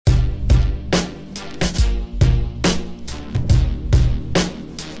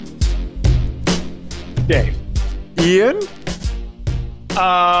Dave. Ian?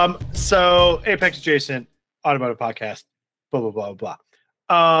 So Apex Adjacent Automotive Podcast, blah, blah, blah,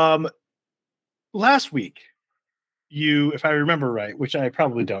 blah. Last week, you, if I remember right, which I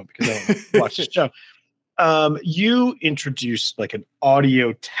probably don't because I don't watch the show, you introduced like an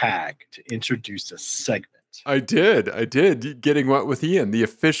audio tag to introduce a segment. I did. Getting What with Ian, the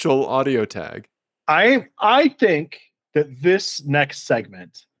official audio tag. I think that this next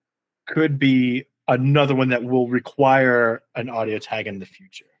segment could be another one that will require an audio tag in the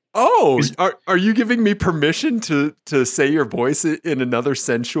future. Oh, are you giving me permission to say your voice in another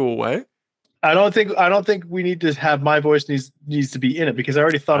sensual way? I don't think we need to have my voice needs to be in it because I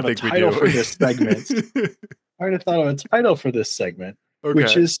already thought of a title for this segment.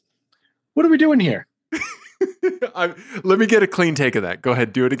 Which is, what are we doing here? Let me get a clean take of that. Go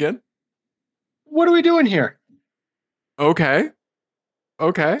ahead, do it again. What are we doing here? Okay.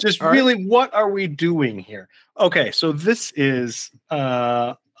 Just all really, right. What are we doing here? Okay, so this is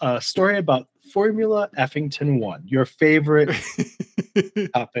a story about Formula Effington 1, your favorite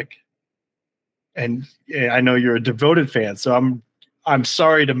topic. And I know you're a devoted fan, so I'm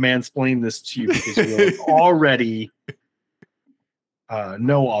sorry to mansplain this to you because you already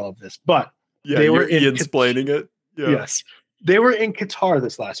know all of this. But yeah, they were explaining it. Yeah. Yes, they were in Qatar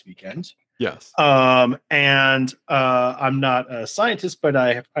this last weekend. Yes. And I'm not a scientist, but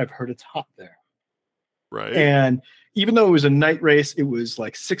I've heard it's hot there. Right. And even though it was a night race, it was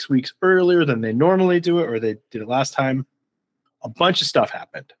like 6 weeks earlier than they normally do it, or they did it last time. A bunch of stuff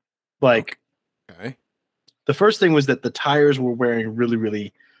happened. Like, okay. The first thing was that the tires were wearing really,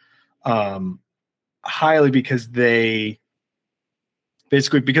 really highly because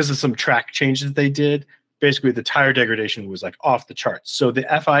because of some track changes that they did. Basically, the tire degradation was like off the charts. So the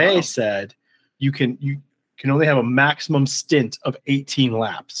FIA said you can only have a maximum stint of 18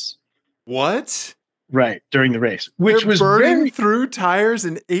 laps. What? Right, during the race, which was burning through tires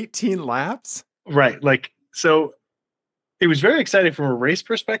in 18 laps. Right, like, so it was very exciting from a race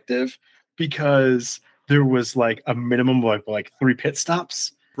perspective because there was like a minimum of like 3 pit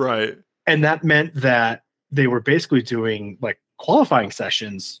stops. Right, and that meant that they were basically doing like qualifying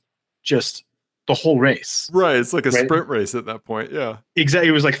sessions just the whole race. Right. It's like a sprint race at that point. Yeah. Exactly.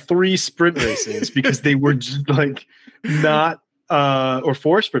 It was like 3 sprint races because they were just like not or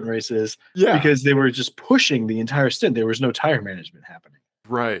 4 sprint races because they were just pushing the entire stint. There was no tire management happening.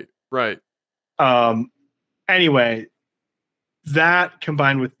 Right. Anyway, that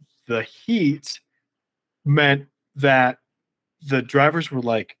combined with the heat meant that the drivers were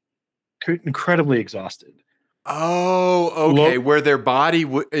like incredibly exhausted. Oh, okay. Where their body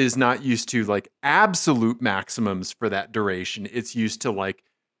is not used to like absolute maximums for that duration. It's used to like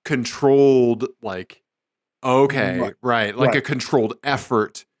controlled, like, right. Like a controlled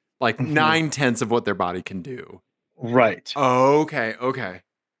effort, like 9/10 of what their body can do. Right. Okay.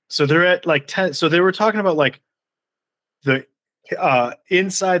 So they're at like 10. So they were talking about like the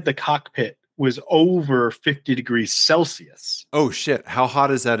inside the cockpit was over 50 degrees Celsius. Oh shit! How hot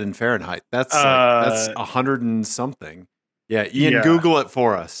is that in Fahrenheit? That's 100 and something. Yeah, Ian, Google it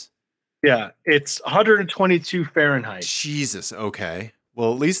for us. Yeah, it's 122 Fahrenheit. Jesus. Okay.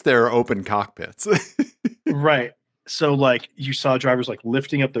 Well, at least they're open cockpits. Right. So like you saw drivers like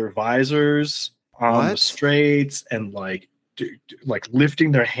lifting up their visors on the straights and like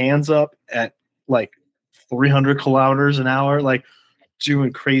lifting their hands up at like 300 kilometers an hour, like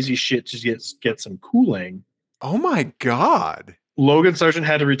doing crazy shit to get some cooling. Oh my God. Logan Sargent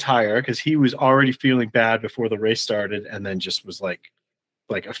had to retire because he was already feeling bad before the race started and then just was like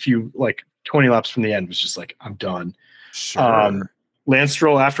a few, like 20 laps from the end was just like, I'm done. Sure. Lance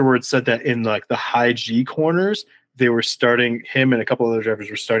Stroll afterwards said that in like the high G corners, they were starting, him and a couple other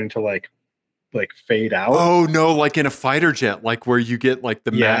drivers were starting to like fade out. Oh no, like in a fighter jet, like where you get like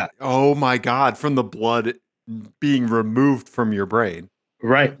the oh my God, from the blood being removed from your brain.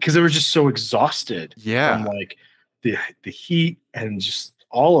 Right, because they were just so exhausted from like the heat and just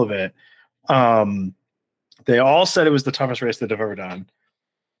all of it. They all said it was the toughest race that they've ever done.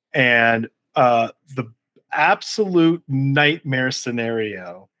 And the absolute nightmare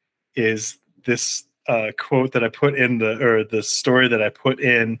scenario is this quote that I put in the story that I put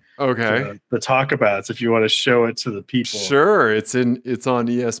in the talkabouts. If you want to show it to the people, sure. It's on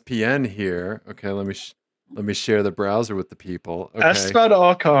ESPN here. Okay, let me share the browser with the people. Okay. Esteban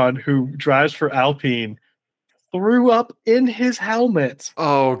Ocon, who drives for Alpine, threw up in his helmet.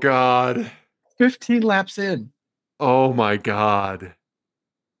 Oh God! 15 laps in. Oh my God!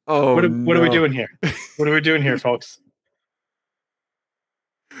 Oh, what are we doing here? What are we doing here, folks?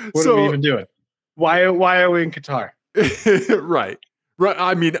 What are we even doing? Why are we in Qatar? Right. Right.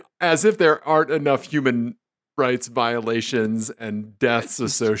 I mean, as if there aren't enough human rights violations and deaths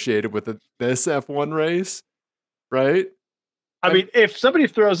associated with this F1 race, right? I mean, if somebody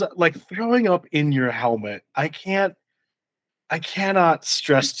throws like throwing up in your helmet, I cannot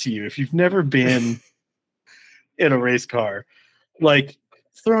stress to you, if you've never been in a race car, like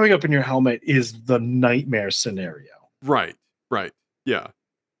throwing up in your helmet is the nightmare scenario. Right. Yeah.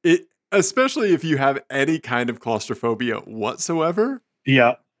 It, especially if you have any kind of claustrophobia whatsoever.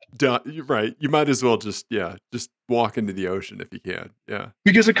 Yeah. Right. You might as well just walk into the ocean if you can. Yeah.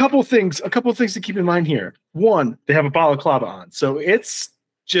 Because a couple things to keep in mind here. One, they have a balaclava on, so it's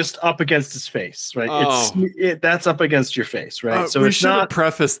just up against his face, right? Oh. That's up against your face, right? So we should have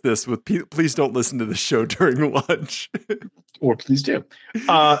prefaced this with please don't listen to the show during lunch. Or please do.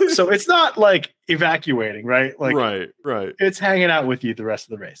 So it's not like evacuating, right? Like right. It's hanging out with you the rest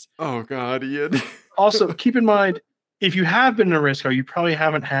of the race. Oh God, Ian. Also, keep in mind, if you have been in a race car, you probably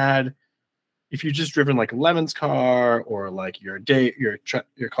haven't had. If you've just driven like Lemon's car or like your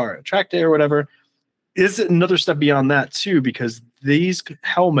car at track day or whatever, is it another step beyond that too? Because these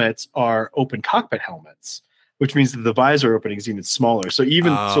helmets are open cockpit helmets, which means that the visor opening is even smaller. So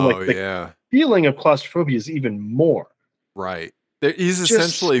the feeling of claustrophobia is even more. Right. He's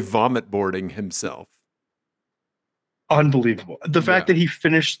essentially vomit boarding himself. Unbelievable. The fact that he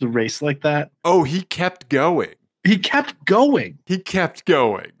finished the race like that. Oh, he kept going. He kept going.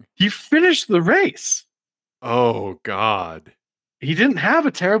 He finished the race. Oh, God. He didn't have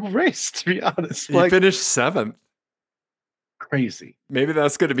a terrible race, to be honest. He finished 7th. Crazy. Maybe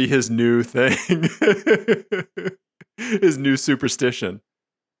that's going to be his new thing. His new superstition.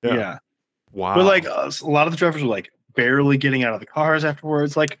 Yeah. Wow. But like a lot of the drivers were like barely getting out of the cars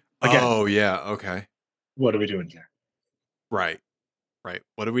afterwards. Like, again. Oh, yeah. Okay. What are we doing here? Right.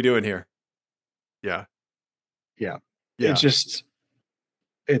 What are we doing here? Yeah.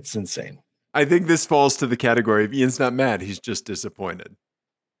 It's insane. I think this falls to the category of Ian's not mad. He's just disappointed.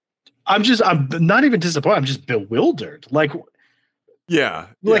 I'm not even disappointed. I'm just bewildered. Like,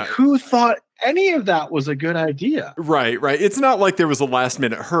 who thought any of that was a good idea? Right. It's not like there was a last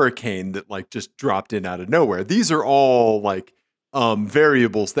minute hurricane that like just dropped in out of nowhere. These are all like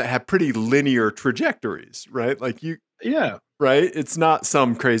variables that have pretty linear trajectories, right? Like right. It's not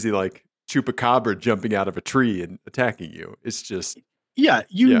some crazy like chupacabra jumping out of a tree and attacking you. It's just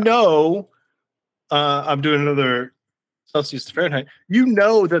I'm doing another Celsius to Fahrenheit. You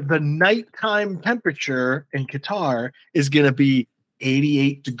know that the nighttime temperature in Qatar is going to be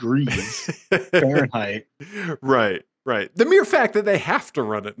 88 degrees Fahrenheit. Right. The mere fact that they have to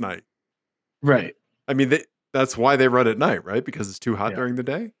run at night. Right. I mean, that's why they run at night, right? Because it's too hot during the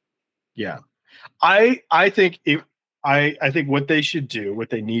day. Yeah. I think what they should do, what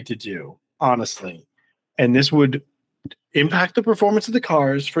they need to do, honestly, and this would impact the performance of the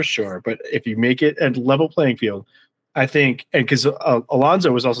cars for sure, but if you make it a level playing field, I think, and because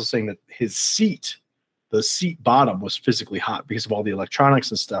Alonso was also saying that his the seat bottom was physically hot because of all the electronics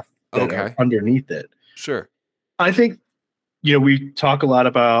and stuff that are underneath it. Sure. I think, we talk a lot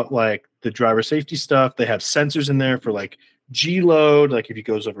about like the driver safety stuff. They have sensors in there for like G load. Like if he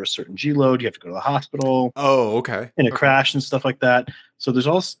goes over a certain G load, you have to go to the hospital. Oh, okay. In a crash and stuff like that. So there's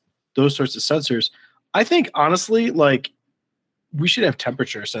all those sorts of sensors. I think honestly, like we should have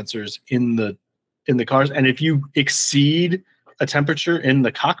temperature sensors in the cars. And if you exceed a temperature in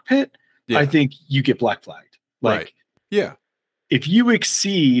the cockpit, I think you get black flagged. Like, if you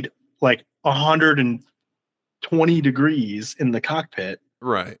exceed like 120 degrees in the cockpit,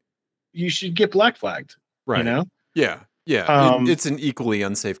 you should get black flagged. Right. Yeah. It's an equally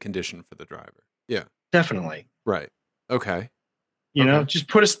unsafe condition for the driver. Yeah. Definitely. Right. Okay. Just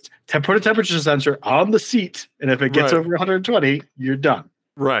put a temperature sensor on the seat, and if it gets over 120, you're done.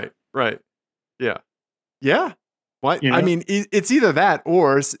 Right. Yeah. Why? I mean, it's either that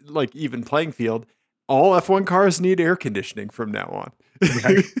or like even playing field. All F1 cars need air conditioning from now on.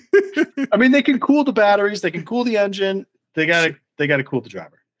 Right. I mean, they can cool the batteries, they can cool the engine. They got to cool the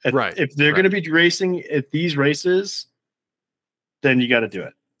driver. If they're going to be racing at these races, then you got to do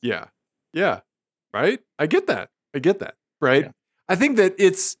it. Yeah. Right. I get that. Right. Yeah. I think that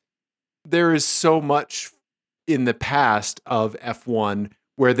there is so much in the past of F1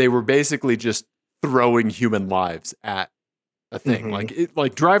 where they were basically just throwing human lives at a thing. Mm-hmm.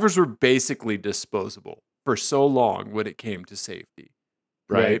 Like drivers were basically disposable for so long when it came to safety.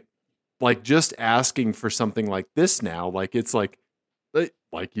 Right. Like just asking for something like this now, like it's like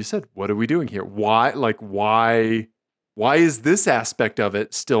you said, what are we doing here? Why is this aspect of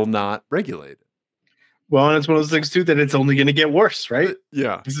it still not regulated? Well, and it's one of those things too that it's only going to get worse, right?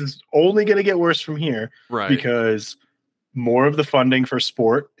 Yeah. This is only going to get worse from here. Right. Because more of the funding for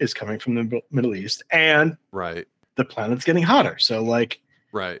sport is coming from the Middle East, and the planet's getting hotter. So like,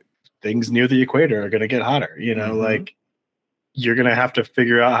 things near the equator are going to get hotter. You know, like you're going to have to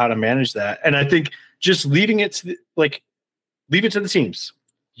figure out how to manage that. And I think just leaving it to leave it to the teams.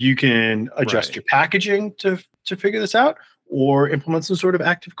 You can adjust your packaging to figure this out, or implement some sort of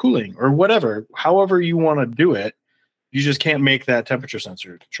active cooling or whatever. However you want to do it, you just can't make that temperature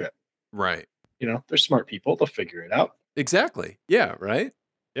sensor trip. Right. You know, they're smart people. They'll figure it out. Exactly. Yeah. Right.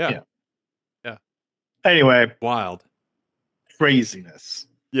 Yeah. Anyway, wild craziness.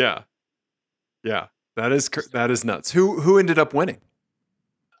 Yeah. Yeah. That is nuts. Who ended up winning?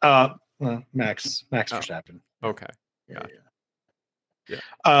 Well, Max Verstappen. Okay.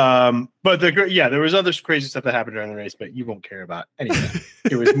 But there was other crazy stuff that happened during the race, but you won't care about anyway.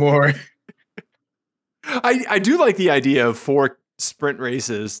 It was more. I do like the idea of 4 sprint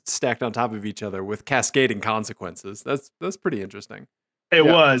races stacked on top of each other with cascading consequences. That's pretty interesting. It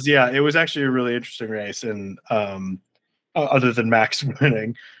was, it was actually a really interesting race, and other than Max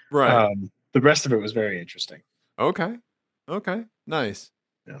winning, the rest of it was very interesting. Okay, nice.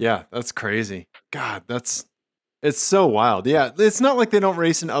 Yeah, that's crazy. God, it's so wild. Yeah, it's not like they don't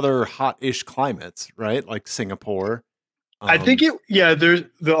race in other hot-ish climates, right? Like Singapore. I think there's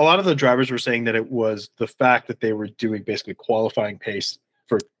a lot of the drivers were saying that it was the fact that they were doing basically qualifying pace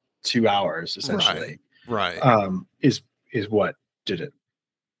for 2 hours essentially. Right. Is what did it.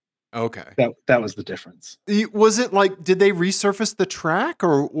 Okay. That was the difference. Was it like, did they resurface the track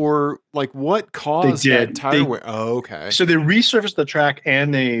or like what caused that tire wear? Oh, okay. So they resurfaced the track,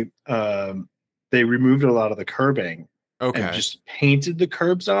 and they removed a lot of the curbing. Okay. And just painted the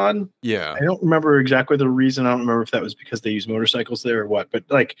curbs on. Yeah. I don't remember exactly the reason. I don't remember if that was because they used motorcycles there or what, but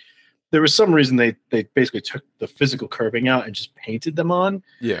like there was some reason they basically took the physical curbing out and just painted them on.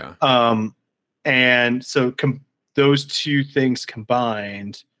 Yeah. And so those two things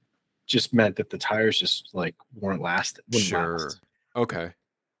combined just meant that the tires just like weren't lasting. Sure. Okay.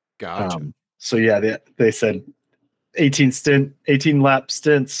 Gotcha. So yeah, they said 18 lap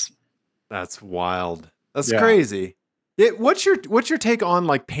stints. That's wild. That's crazy. What's your take on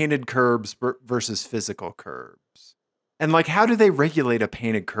like painted curbs versus physical curbs? And like, how do they regulate a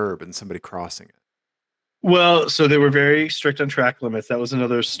painted curb and somebody crossing it? Well, so they were very strict on track limits. That was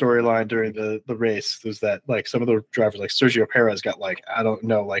another storyline during the race. Was that like some of the drivers, like Sergio Perez, got like, I don't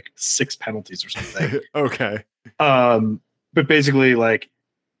know, like 6 penalties or something. Okay. But basically, like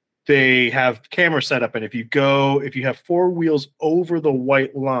they have camera set up, and if you have 4 wheels over the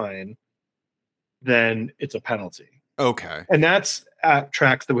white line, then it's a penalty. Okay. And that's at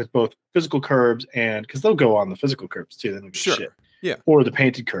tracks that with both physical curbs and because they'll go on the physical curbs too. They don't give a shit. Yeah. Or the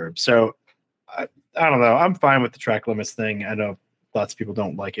painted curbs. So I don't know. I'm fine with the track limits thing. I know lots of people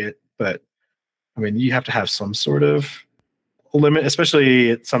don't like it, but I mean, you have to have some sort of limit,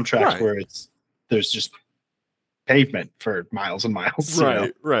 especially at some tracks where there's just pavement for miles and miles.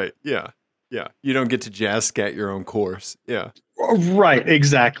 Right. Yeah. You don't get to jazz scat your own course. Yeah. Right,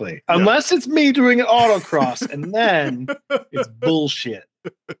 exactly. Yeah. Unless it's me doing an autocross, and then it's bullshit.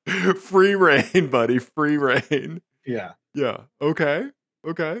 Free reign, buddy. Free reign. Yeah. Okay.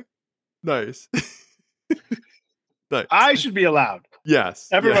 Nice. Nice. I should be allowed. Yes.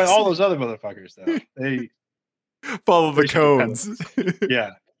 Everybody, all those other motherfuckers, though, they follow the cones.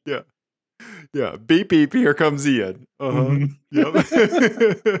 Yeah. Beep beep. Here comes Ian. Yep.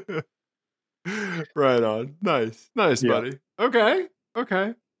 Right on. Nice, buddy. Okay.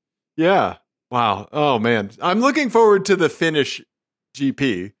 Yeah. Wow. Oh man, I'm looking forward to the Finnish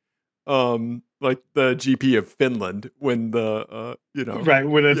GP, like the GP of Finland, when the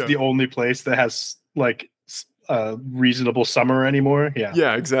when it's the only place that has like reasonable summer anymore.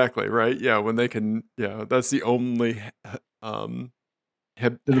 Yeah. Exactly. Right. Yeah. When they can. Yeah. That's the only. It'll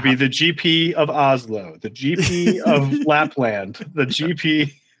be the GP of Oslo, the GP of Lapland, the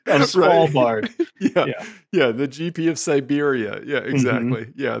GP of Svalbard. Yeah, the GP of Siberia. Yeah, exactly.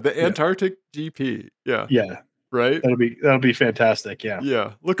 Mm-hmm. Yeah, the Antarctic GP. Yeah. Right? That'll be fantastic.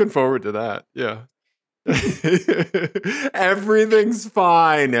 Yeah. Looking forward to that. Yeah. Everything's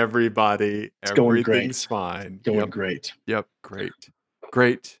fine, everybody. It's Everything's fine. Going great. Yep. Great.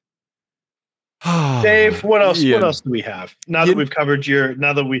 Dave, what else? Ian. What else do we have? Now that we've covered you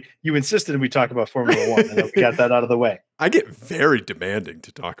insisted we talk about Formula One, and we got that out of the way. I get very demanding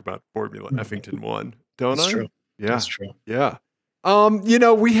to talk about Formula Effington One, don't I? That's true. Yeah, that's true. Yeah.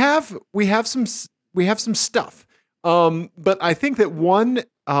 We have some stuff. But I think that one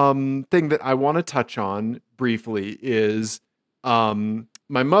thing that I want to touch on briefly is my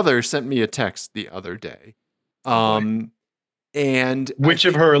mother sent me a text the other day. And which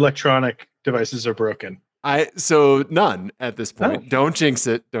of her electronic devices are broken? So none at this point. Oh. Don't jinx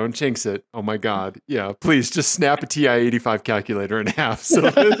it. Don't jinx it. Oh my God. Yeah. Please just snap a TI-85 calculator in half. So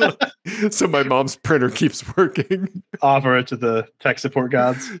my mom's printer keeps working. Offer it to the tech support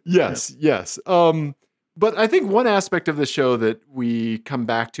gods. Yes. Yeah. Yes. But I think one aspect of the show that we come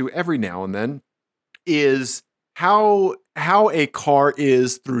back to every now and then is how a car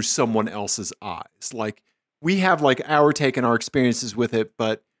is through someone else's eyes. Like we have like our take and our experiences with it,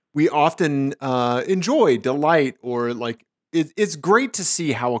 but we often enjoy, delight, or like it's great to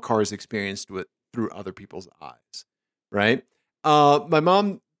see how a car is experienced through other people's eyes, right? My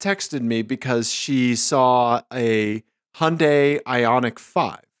mom texted me because she saw a Hyundai Ioniq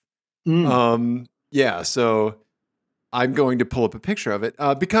 5. Yeah, so I'm going to pull up a picture of it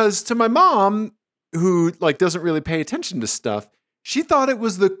because to my mom, who like doesn't really pay attention to stuff, she thought it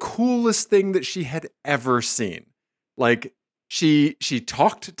was the coolest thing that she had ever seen. Like she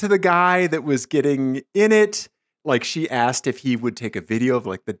talked to the guy that was getting in it. Like she asked if he would take a video of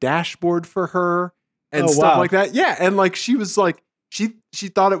like the dashboard for her and stuff like that. Yeah, and like she was like she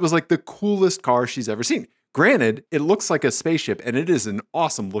thought it was like the coolest car she's ever seen. Granted, it looks like a spaceship and it is an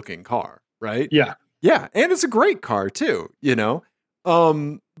awesome looking car, right? Yeah. Yeah, and it's a great car too, you know?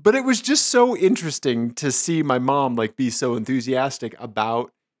 But it was just so interesting to see my mom like be so enthusiastic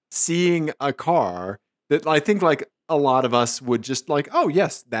about seeing a car that I think like a lot of us would just like, oh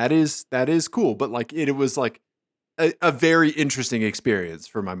yes, that is cool. But like it was like a very interesting experience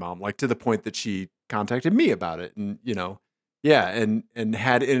for my mom, like to the point that she contacted me about it and, you know, yeah, and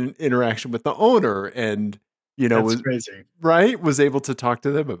had an interaction with the owner and, you know, was crazy. Right? Was able to talk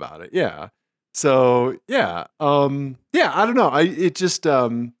to them about it. Yeah. So yeah, yeah, I don't know. I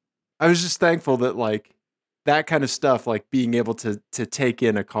was just thankful that like that kind of stuff, like being able to take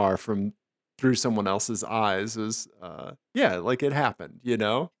in a car through someone else's eyes is, yeah, like it happened, you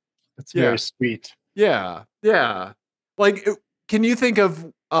know? It's very sweet. Yeah, yeah. Like, can you think of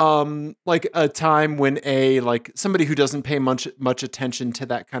like a time when like somebody who doesn't pay much attention to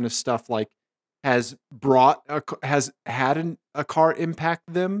that kind of stuff, like has had a car impact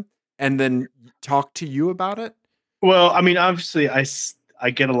them? And then talk to you about it? Well, I mean, obviously,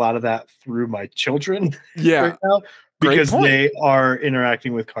 I get a lot of that through my children right now because they are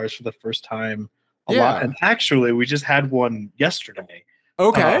interacting with cars for the first time a lot. And actually, we just had one yesterday.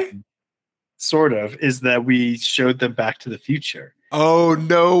 Okay. Sort of, is that we showed them Back to the Future. Oh,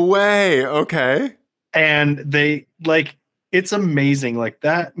 no way. Okay. And they like, it's amazing. Like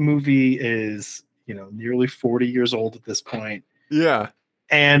that movie is, you know, nearly 40 years old at this point. Yeah.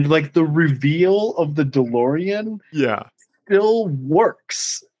 And like the reveal of the DeLorean still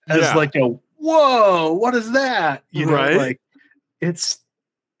works as like a, whoa, what is that? You know, like it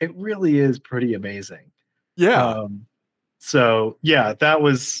really is pretty amazing. Yeah. So yeah, that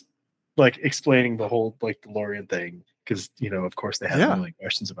was like explaining the whole like DeLorean thing. Cause you know, of course they had a million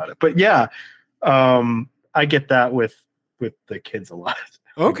questions about it, but yeah, I get that with the kids a lot.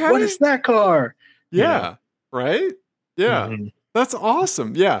 Okay. Like, what is that car? Yeah. You know? Right. Yeah. Mm-hmm. That's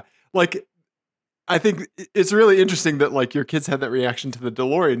awesome. Yeah. Like, I think it's really interesting that like your kids had that reaction to the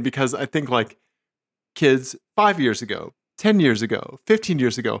DeLorean because I think like kids 5 years ago, 10 years ago, 15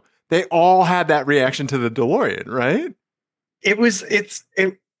 years ago, they all had that reaction to the DeLorean, right? It's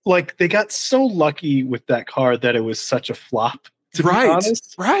like they got so lucky with that car that it was such a flop, to be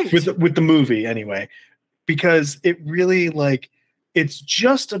honest. Right. With the movie anyway, because it really like, it's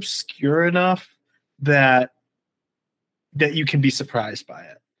just obscure enough that you can be surprised by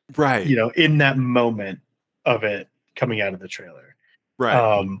it. Right. You know, in that moment of it coming out of the trailer.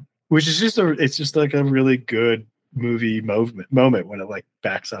 Right. Which is it's just like a really good movie moment when it like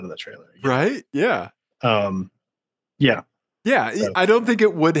backs out of the trailer. Right. Yeah. Yeah. Yeah. So. I don't think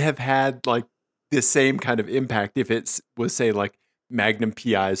it would have had like the same kind of impact if it was say like Magnum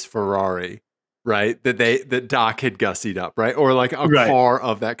PI's Ferrari, right? That Doc had gussied up, right? Or like a car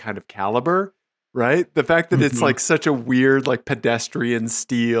of that kind of caliber. Right? The fact that it's like such a weird, like pedestrian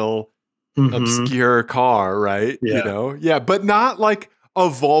style, obscure car, right? Yeah. You know? Yeah, but not like a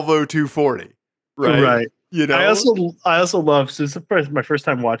Volvo 240. Right. Right. You know, I also love, so it's my first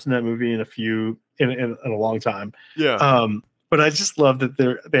time watching that movie in a long time. Yeah. But I just love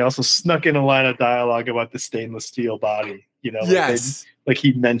that they also snuck in a line of dialogue about the stainless steel body, you know, yes. Like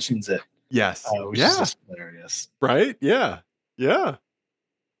he mentions it. Yes. Which is just hilarious. Right? Yeah. Yeah.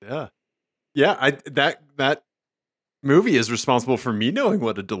 Yeah. Yeah, that movie is responsible for me knowing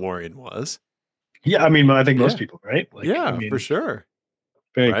what a DeLorean was. Yeah, I mean, I think most people, right? Like, yeah, I mean, for sure.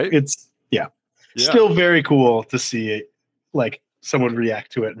 Right? It's still very cool to see it, like someone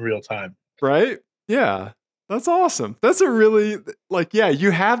react to it in real time. Right? Yeah, that's awesome. That's a really like, yeah,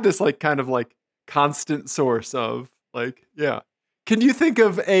 you have this like kind of like constant source of like, yeah. Can you think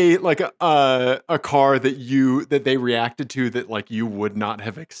of a car that they reacted to that like you would not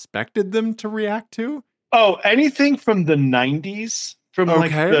have expected them to react to? Oh, anything from the 90s, from the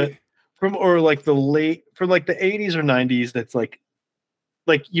late, from the 80s or 90s that's like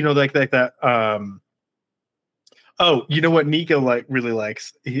that. Oh, you know what Nico really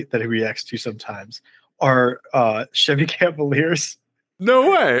likes that he reacts to sometimes are Chevy Cavaliers.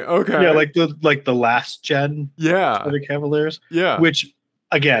 No way. Okay. Yeah, like the last gen. Yeah. Chevy Cavaliers. Yeah. Which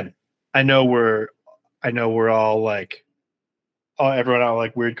again, I know we're all like, everyone on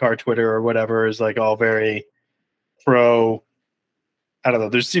like Weird Car Twitter or whatever is like all very pro. I don't know.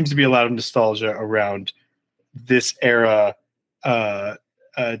 There seems to be a lot of nostalgia around this era,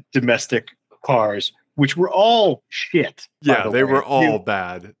 domestic cars, which were all shit. Yeah, they were all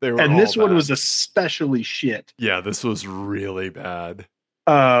bad. And this one was especially shit. Yeah, this was really bad.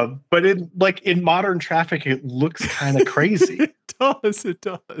 But in modern traffic, it looks kind of crazy. It does.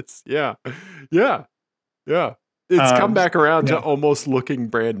 Yeah. It's come back around to almost looking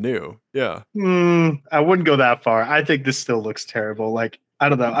brand new. Yeah. I wouldn't go that far. I think this still looks terrible. Like, I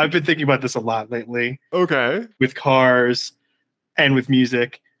don't know. I've been thinking about this a lot lately. Okay. With cars and with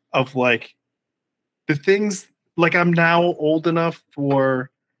music, of like the things, like I'm now old enough for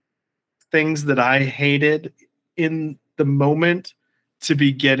things that I hated in the moment to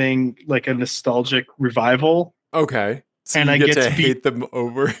be getting like a nostalgic revival. Okay. So and I get to hate them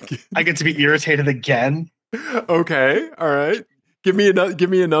over again. I get to be irritated again. Okay. All right. Give me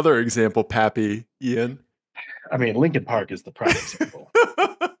another example, Pappy Ian. I mean, Linkin Park is the prime example.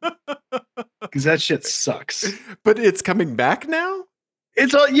 Because that shit sucks. But it's coming back now?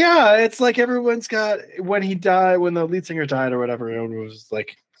 It's like everyone's got, when the lead singer died or whatever, everyone was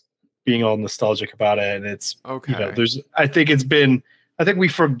like being all nostalgic about it. And it's okay. I think we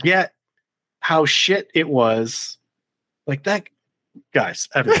forget how shit it was. Like that, guys,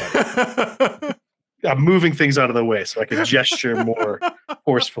 everybody. I'm moving things out of the way so I can gesture more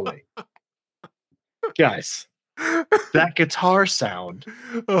forcefully. Guys, that guitar sound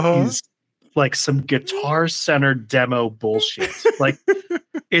is like some guitar-centered demo bullshit. Like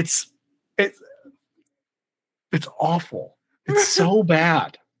it's awful. It's so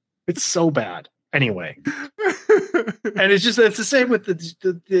bad. It's so bad. Anyway, and it's the same with this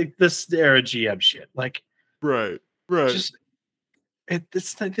era GM shit. Like, right. Just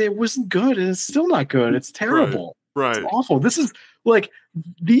it wasn't good, and it's still not good. It's terrible. Right. It's awful. This is like,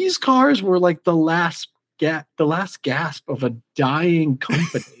 these cars were like the last gasp of a dying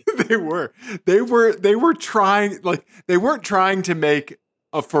company. They were trying, like, they weren't trying to make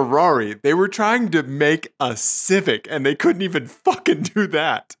a Ferrari. They were trying to make a Civic, and they couldn't even fucking do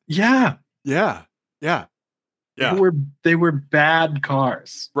that. Yeah. They were bad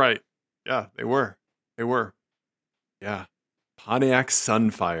cars. Right. Yeah, they were. Yeah. Pontiac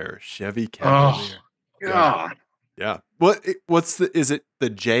Sunfire, Chevy Cavalier. Oh, God. Yeah. Is it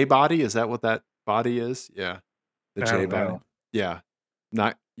the J body? Is that what that body is? Yeah. The J body. Yeah.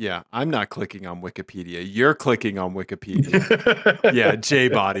 I'm not clicking on Wikipedia. You're clicking on Wikipedia. Yeah. J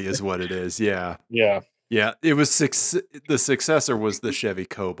body is what it is. Yeah. Yeah. Yeah. It was the successor was the Chevy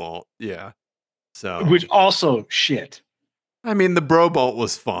Cobalt. Yeah. So, which also shit. I mean, the Brobolt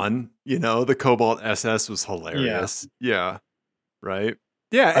was fun. The Cobalt SS was hilarious. Yeah. Right.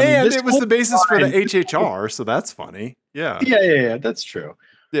 Yeah. And it was the basis for the HHR. So that's funny. Yeah. Yeah. That's true.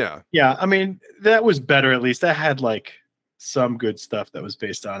 Yeah. Yeah. I mean, that was better. At least that had like some good stuff that was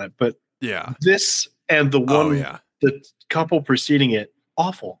based on it. But yeah, this and the one, the couple preceding it,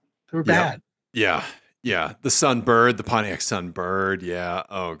 awful. They were bad. Yeah. Yeah. The Sunbird, the Pontiac Sunbird. Yeah.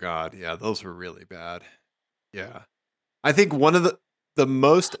 Oh, God. Yeah. Those were really bad. Yeah. I think one of the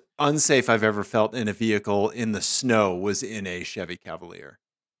most unsafe I've ever felt in a vehicle in the snow was in a Chevy Cavalier.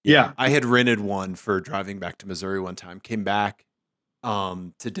 Yeah. I had rented one for driving back to Missouri one time, came back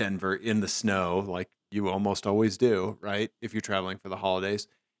to Denver in the snow, like you almost always do, right? If you're traveling for the holidays.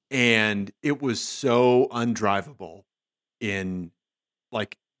 And it was so undrivable in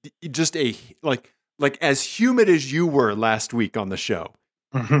like just like as humid as you were last week on the show,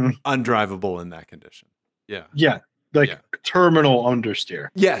 undrivable in that condition. Yeah. Yeah. Terminal understeer.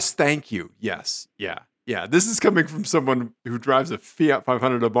 Yes, thank you. Yes, yeah. This is coming from someone who drives a Fiat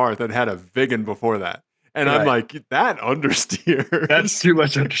 500 Abarth that had a Vigan before that, and I'm like, that understeer. That's too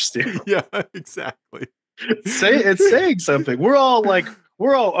much understeer. Yeah, exactly. It's saying something. We're all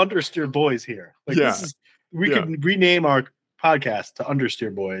understeer boys here. Like, we could rename our podcast to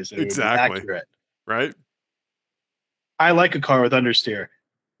Understeer Boys. And exactly. It would be accurate. Right. I like a car with understeer.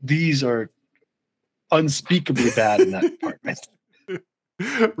 These are unspeakably bad in that department.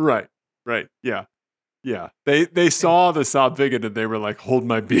 Right. Right. Yeah. Yeah. They saw the Saab Viggen and they were like, hold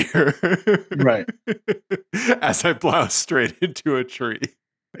my beer. Right. As I plow straight into a tree.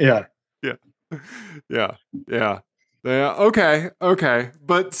 Yeah. Yeah. Yeah. Yeah. Yeah. Okay.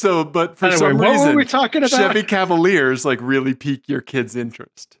 But for anyway, some what reason, were we talking about? Chevy Cavaliers like really pique your kids'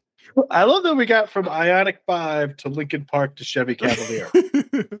 interest. I love that we got from Ioniq 5 to Lincoln Park to Chevy Cavalier.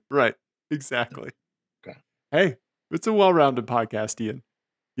 Right. Exactly. Okay. Hey, it's a well-rounded podcast, Ian.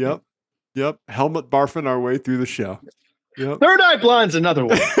 Yep. Helmet barfing our way through the show. Yep. Third Eye Blind's another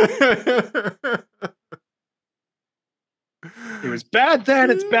one. It was bad then,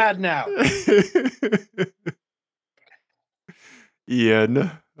 it's bad now.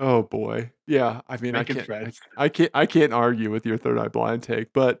 Ian. Oh boy. Yeah. I mean, I can't argue with your Third Eye Blind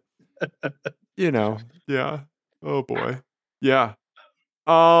take, but yeah. Oh boy. Yeah.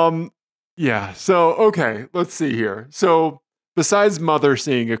 Yeah. So okay, let's see here. So besides mother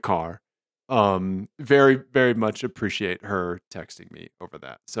seeing a car, very, very much appreciate her texting me over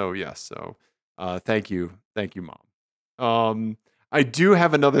that. So yes. So thank you, Mom. I do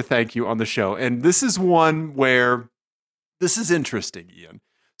have another thank you on the show, and this is one where this is interesting, Ian.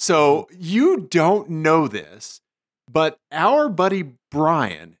 So you don't know this, but our buddy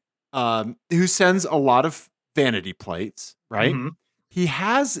Brian, who sends a lot of vanity plates, right? Mm-hmm. He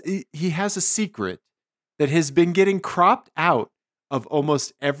has a secret that has been getting cropped out of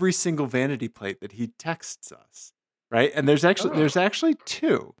almost every single vanity plate that he texts us, right? And there's actually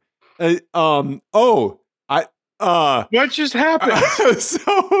two. What just happened?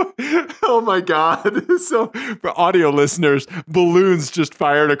 Oh my God. So for audio listeners, balloons just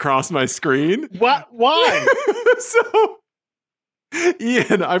fired across my screen. What? Why? So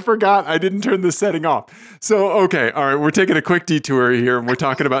Ian, I forgot I didn't turn the setting off. So, okay. All right. We're taking a quick detour here and we're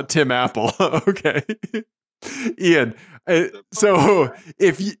talking about Tim Apple. Okay. Ian. So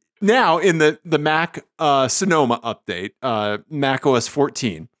if you, now in the Mac Sonoma update, Mac OS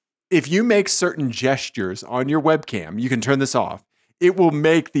 14, if you make certain gestures on your webcam, you can turn this off. It will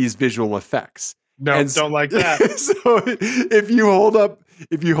make these visual effects. No, don't like that. So if you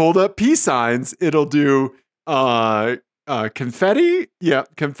hold up peace signs, it'll do confetti. Yeah,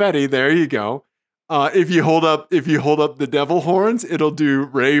 confetti. There you go. If you hold up the devil horns, it'll do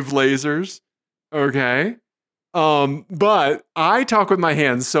rave lasers. Okay. But I talk with my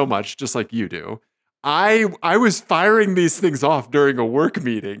hands so much, just like you do. I was firing these things off during a work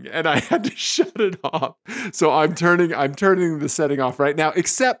meeting and I had to shut it off. So I'm turning the setting off right now,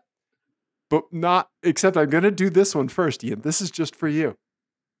 except I'm going to do this one first, Ian. This is just for you.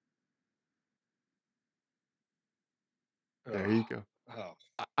 There you go.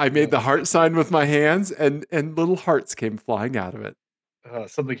 I made the heart sign with my hands and little hearts came flying out of it.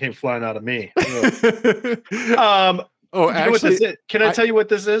 Something came flying out of me. Actually, can I tell you what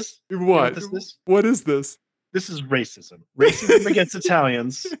this is? What? You know what this is? What is this? This is racism. Racism against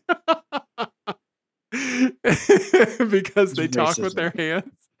Italians. Because they talk with their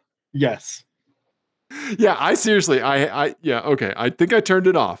hands? Yes. Yeah, I seriously, yeah, okay. I think I turned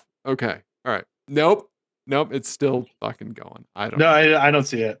it off. Okay. All right. Nope. It's still fucking going. I don't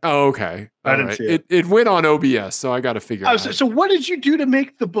see it. Oh, okay. I didn't see it. It went on OBS, so I got to figure out. So what did you do to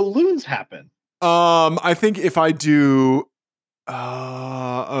make the balloons happen? I think if I do,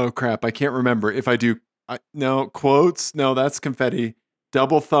 oh crap, I can't remember. If I do, no quotes, no, that's confetti.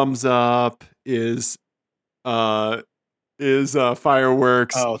 Double thumbs up is fireworks.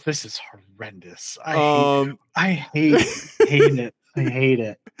 Oh, this is horrendous. I hate it. I hate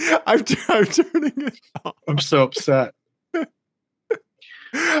it. I'm turning it off. I'm so upset.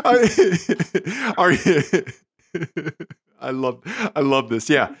 I love this.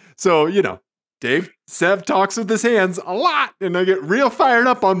 Yeah. So, Sev talks with his hands a lot and I get real fired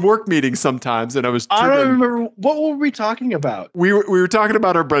up on work meetings sometimes. And I don't remember. What were we talking about? We were talking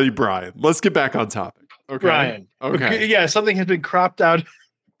about our buddy Brian. Let's get back on topic. Okay. Brian. Okay. Yeah. Something has been cropped out.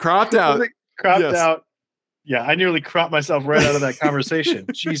 Cropped out. Yeah. I nearly cropped myself right out of that conversation.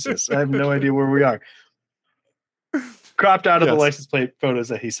 Jesus. I have no idea where we are. Cropped out of the license plate photos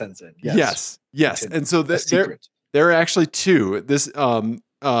that he sends in. Yes. And so there are actually two. This,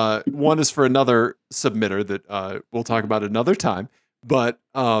 one is for another submitter that we'll talk about another time. But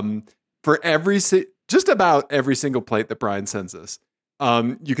for just about every single plate that Brian sends us,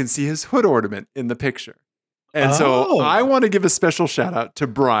 you can see his hood ornament in the picture. And so I want to give a special shout out to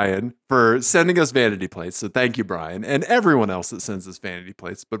Brian for sending us vanity plates. So thank you, Brian, and everyone else that sends us vanity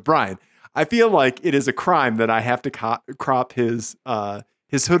plates. But Brian, I feel like it is a crime that I have to crop his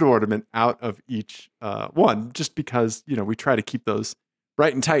hood ornament out of each one, just because we try to keep those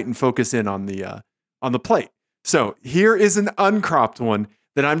bright and tight and focus in on the plate. So here is an uncropped one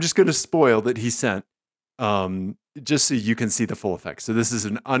that I'm just going to spoil that he sent, just so you can see the full effect. So this is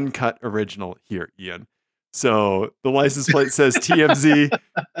an uncut original here, Ian. So the license plate says TMZ.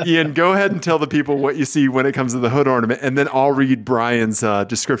 Ian, go ahead and tell the people what you see when it comes to the hood ornament, and then I'll read Brian's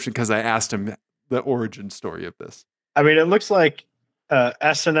description because I asked him the origin story of this. I mean, it looks like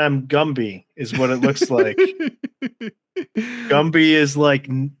S&M Gumby is what it looks like. Gumby is like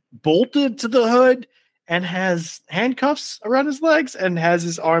bolted to the hood and has handcuffs around his legs and has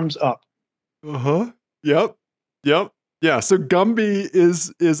his arms up. Uh-huh. Yep. Yeah, so Gumby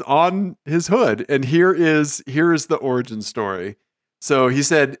is on his hood, and here is the origin story. So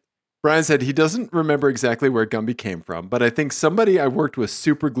Brian said he doesn't remember exactly where Gumby came from, but I think somebody I worked with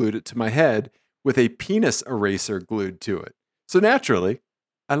super glued it to my head with a penis eraser glued to it. So naturally,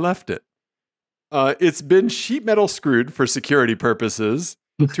 I left it. It's been sheet metal screwed for security purposes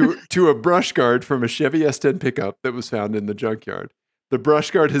to a brush guard from a Chevy S10 pickup that was found in the junkyard. The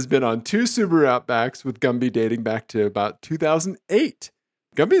brush guard has been on 2 Subaru Outbacks with Gumby dating back to about 2008.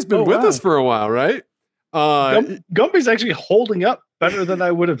 Gumby's been with us for a while, right? Gumby's actually holding up better than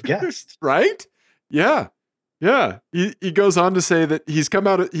I would have guessed. Right? Yeah. He goes on to say that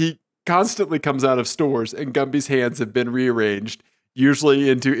he constantly comes out of stores and Gumby's hands have been rearranged, usually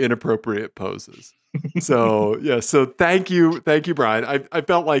into inappropriate poses. So, so thank you, Brian. I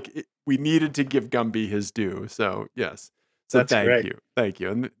felt like we needed to give Gumby his due. So, yes. So thank you.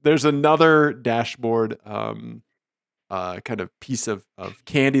 And there's another dashboard kind of piece of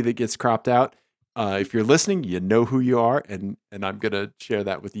candy that gets cropped out. If you're listening, you know who you are, and I'm gonna share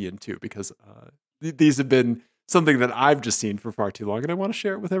that with Ian too, because these have been something that I've just seen for far too long, and I want to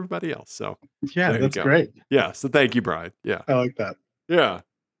share it with everybody else. So yeah, that's great. Yeah, so thank you, Brian. Yeah, I like that. Yeah.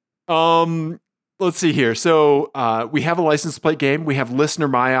 Let's see here. So we have a license plate game. We have listener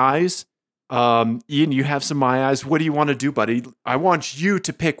My Eyes. Ian, you have some My Eyes. What do you want to do, buddy? I want you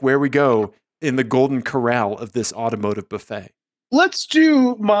to pick where we go in the golden corral of this automotive buffet. Let's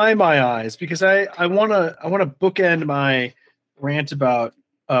do my eyes, because I want to bookend my rant about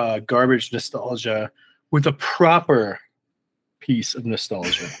garbage nostalgia with a proper piece of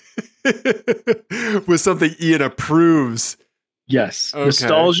nostalgia. With something Ian approves. Yes. Okay.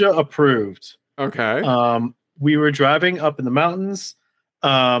 Nostalgia approved. Okay. We were driving up in the mountains,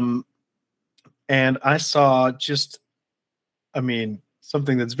 and I saw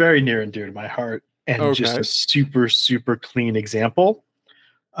something that's very near and dear to my heart, and just a super, super clean example.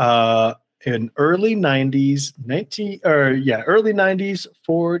 In early 90s, early 90s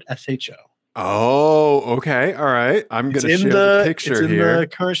Ford SHO. Oh, okay. All right. I'm going to share the picture here. It's in the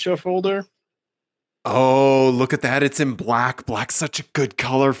current show folder. Oh, look at that. It's in black. Black's such a good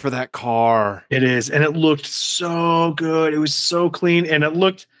color for that car. It is. And it looked so good. It was so clean. And it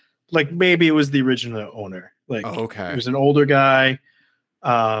looked like maybe it was the original owner. Like, it was an older guy.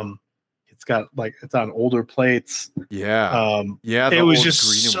 It's on older plates. Yeah. It was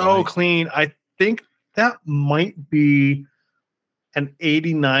just so clean. I think that might be an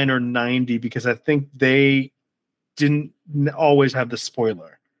 89 or 90, because I think they didn't always have the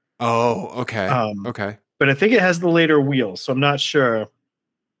spoiler. Oh, okay. Okay. But I think it has the later wheels, so I'm not sure.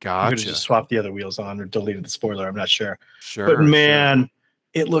 Gotcha. I could have just swapped the other wheels on or deleted the spoiler. I'm not sure. Sure. But man,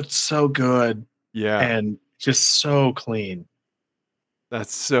 it looked so good. Yeah. And just so clean.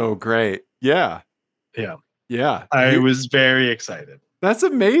 That's so great. Yeah. Yeah. Yeah. I was very excited. That's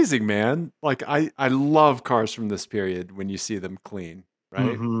amazing, man. Like I love cars from this period when you see them clean, right?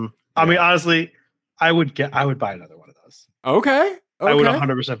 Mm-hmm. I mean, honestly, I would buy another one of those. Okay. I would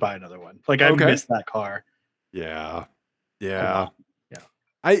 100% buy another one. Like, I missed that car. Yeah.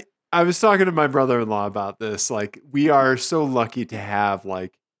 I was talking to my brother-in-law about this. Like, we are so lucky to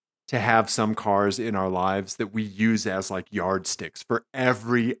have some cars in our lives that we use as like yardsticks for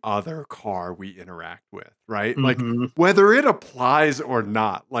every other car we interact with, right? Mm-hmm. Like, whether it applies or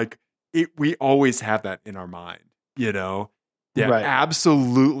not, like we always have that in our mind, you know? Yeah, right.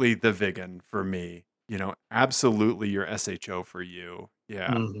 Absolutely the Vigan for me, you know, absolutely your SHO for you. Yeah.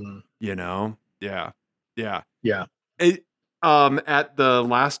 Mm-hmm. You know? Yeah. At the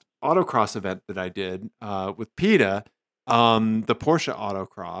last autocross event that I did with PETA, the Porsche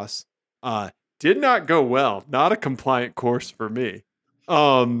autocross did not go well. Not a compliant course for me.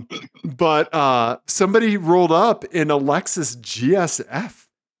 But somebody rolled up in a Lexus GSF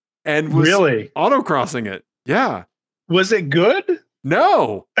and was autocrossing it. Yeah. Was it good?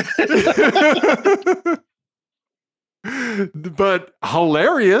 No. But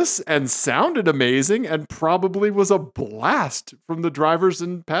hilarious and sounded amazing and probably was a blast from the driver's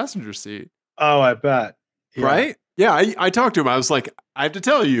and passenger seat. Oh, I bet. Yeah. Right? Yeah, I talked to him. I was like, I have to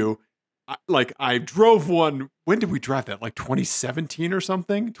tell you, I drove one. When did we drive that? Like 2017 or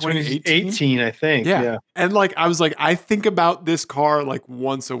something? 2018, I think. Yeah. And I was like, I think about this car like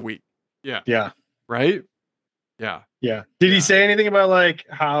once a week. Yeah. Yeah. Right? Yeah. Yeah. Did he say anything about like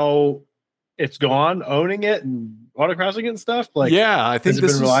how it's gone, owning it and autocrossing it and stuff? Like, yeah, I think has it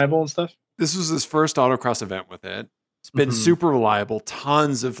been reliable and stuff? This was his first autocross event with it. It's been super reliable.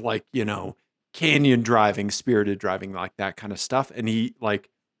 Tons of canyon driving, spirited driving, like that kind of stuff. And he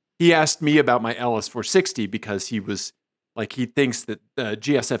asked me about my LS460 because he was he thinks that the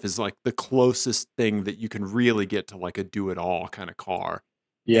GSF is like the closest thing that you can really get to like a do-it-all kind of car.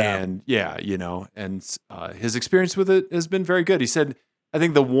 Yeah. And his experience with it has been very good. He said, I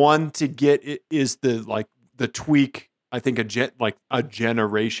think the one to get it is the tweak, I think a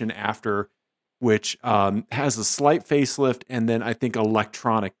generation after, which has a slight facelift and then I think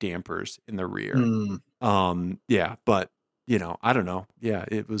electronic dampers in the rear. But I don't know. Yeah,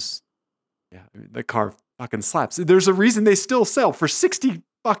 it was, the car fucking slaps. There's a reason they still sell for 60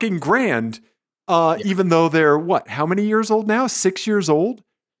 fucking grand. Even though they're how many years old now? 6 years old,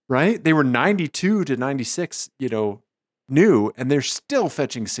 right? They were 92 to 96, new, and they're still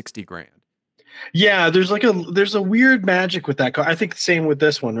fetching 60 grand. Yeah, there's a weird magic with that car. I think the same with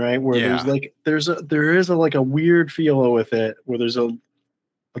this one, right? Where there is a weird feel with it, where there's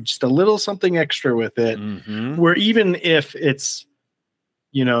just a little something extra with it. Where even if it's,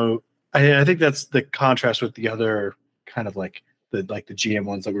 I think that's the contrast with the other kind of the GM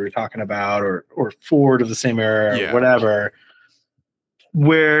ones that we were talking about, or Ford of the same era, or whatever,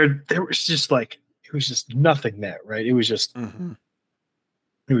 where there was just it was just nothing there, right? It was just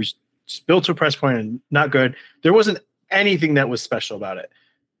it was just built to a price point and not good. There wasn't anything that was special about it.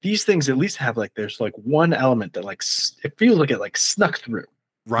 These things at least have there's one element that it feels like it snuck through.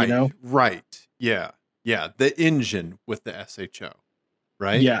 Right. Right. Yeah. Yeah. The engine with the SHO.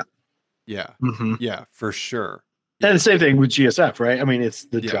 Right. Yeah. Yeah. Yeah, for sure. And the same thing with GSF, right? I mean, it's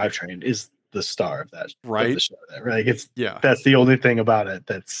the drivetrain is the star of that, right? Of the show, right? That's the only thing about it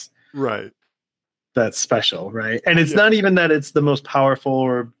that's right. That's special, right? And it's not even that it's the most powerful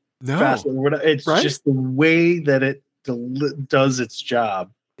or fast or whatever. It's just the way that it does its job.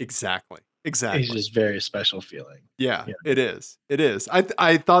 Exactly. It's just very special feeling. Yeah, it is. It is.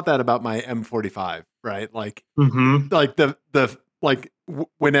 I thought that about my M45, right?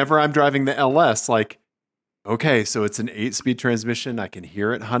 Whenever I'm driving the LS, okay, so it's an 8-speed transmission. I can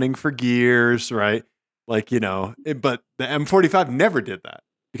hear it hunting for gears, right? But the M45 never did that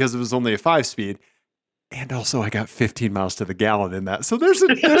because it was only a 5-speed. And also I got 15 miles to the gallon in that. So there's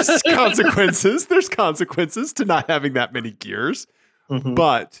consequences. There's consequences to not having that many gears.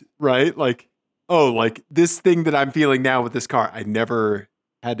 But, right, this thing that I'm feeling now with this car, I never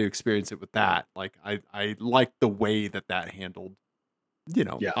had to experience it with that. I like the way that handled,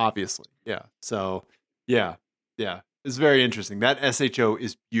 obviously. Yeah. So, yeah. It's very interesting. That SHO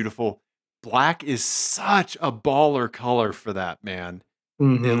is beautiful. Black is such a baller color for that, man.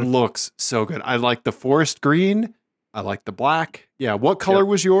 It looks so good. I like the forest green. I like the black. Yeah. What color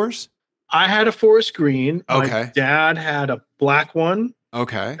was yours? I had a forest green. Okay. My dad had a black one.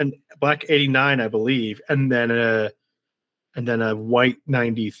 Okay. And black 89, I believe, and then a white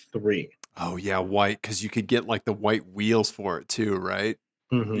 93. Oh yeah, white, because you could get the white wheels for it too, right?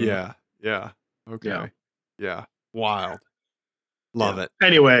 Yeah. Okay. Yeah. Wild. Love it.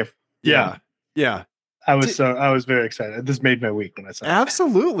 Anyway, yeah. I was very excited. This made my week when I saw it.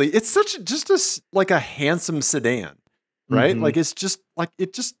 Absolutely. It's such a handsome sedan, right?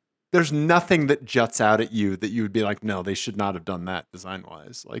 There's nothing that juts out at you that you would be like, no, they should not have done that design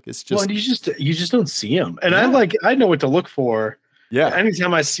wise. It's just, well, you just don't see them. And I know what to look for. Yeah.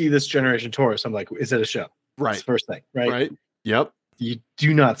 Anytime I see this generation Taurus, I'm like, is it a show? Right. That's the first thing. Right. Right. Yep. You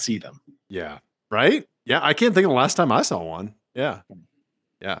do not see them. Yeah. Right. Yeah. I can't think of the last time I saw one. Yeah.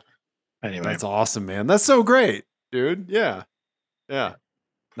 Yeah. Anyway. That's awesome, man. That's so great, dude. Yeah. Yeah.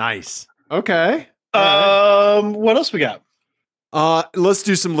 Nice. Okay. What else we got? Let's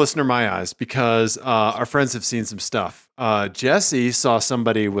do some listener my eyes because our friends have seen some stuff. Jesse saw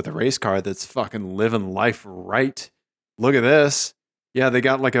somebody with a race car that's fucking living life right. Look at this. Yeah, they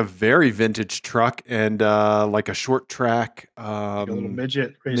got a very vintage truck and a short track a little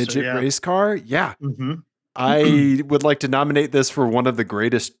midget race car. Yeah. I would like to nominate this for one of the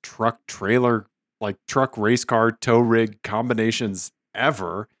greatest truck race car tow rig combinations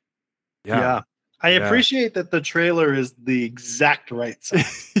ever. Yeah. I appreciate that the trailer is the exact right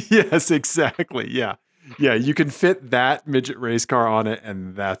size. Yes, exactly. Yeah. Yeah. You can fit that midget race car on it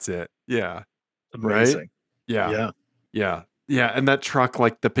and that's it. Yeah. Amazing. Right? Yeah. Yeah. And that truck,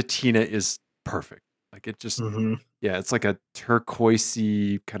 the patina is perfect. It just, Yeah, it's like a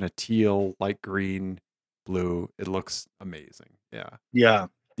turquoisey kind of teal, light green, blue. It looks amazing. Yeah. Yeah.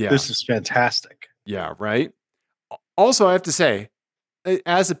 Yeah. This is fantastic. Yeah, right? Also, I have to say,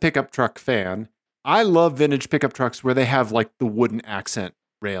 as a pickup truck fan, I love vintage pickup trucks where they have like the wooden accent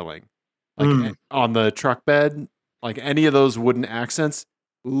railing. Like on the truck bed, like any of those wooden accents,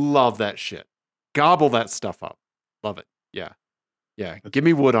 love that shit. Gobble that stuff up. Love it. Yeah. Yeah. Give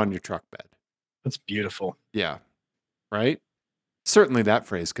me wood on your truck bed. That's beautiful. Yeah. Right? Certainly that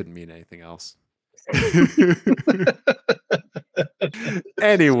phrase couldn't mean anything else.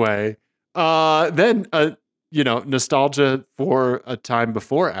 Anyway, then nostalgia for a time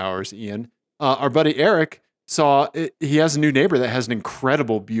before ours, Ian. Our buddy Eric he has a new neighbor that has an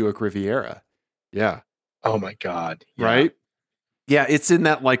incredible Buick Riviera. Yeah. Oh my God. Yeah. Right? Yeah, it's in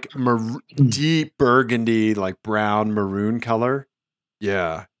that like deep burgundy, like brown maroon color.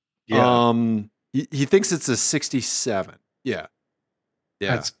 Yeah. Yeah. He thinks it's a 67. Yeah.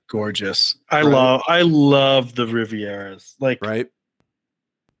 Yeah. That's gorgeous. I love the Rivieras. Like, right.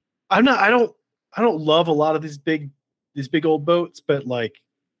 I don't love a lot of these big old boats, but like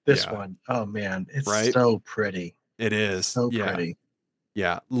this one, oh man, it's so pretty. It is so pretty.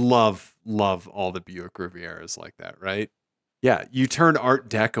 Yeah. Love all the Buick Rivieras like that, right? Yeah. You turn Art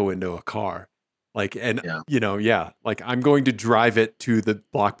Deco into a car. Like, and like I'm going to drive it to the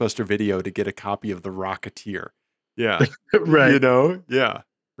Blockbuster Video to get a copy of The Rocketeer. Yeah. Right. Yeah.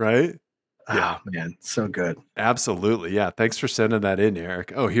 Right. Yeah, man, so good. Absolutely. Yeah. Thanks for sending that in,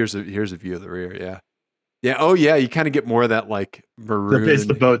 Eric. Oh, here's a view of the rear. Yeah. Yeah. Oh, yeah. You kind of get more of that like maroon. It's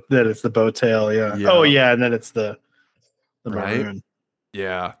the boat. That it's the boat tail. Yeah. Oh, yeah. And then it's the maroon.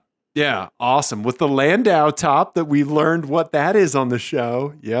 Yeah. Yeah. Awesome. With the Landau top that we learned what that is on the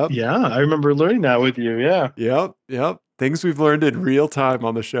show. Yep. Yeah. I remember learning that with you. Yeah. Yep. Things we've learned in real time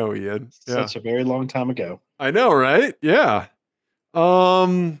on the show, Ian. Such a very long time ago. I know, right? Yeah.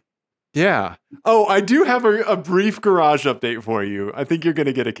 Yeah. Oh, I do have a brief garage update for you. I think you're going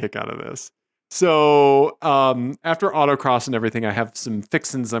to get a kick out of this. So, after autocross and everything, I have some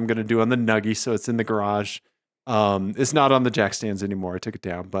fixins I'm going to do on the Nuggie. So it's in the garage. It's not on the jack stands anymore. I took it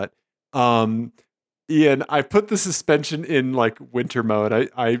down, but, Ian, I put the suspension in like winter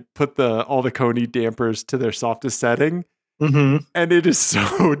mode. I put all the Coney dampers to their softest setting. Mm-hmm. And it is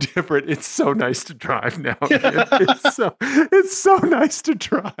so different. It's so nice to drive now. It's so nice to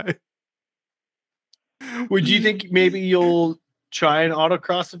drive. Would you think maybe you'll try an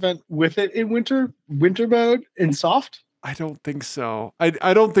autocross event with it in winter mode in soft? I don't think so.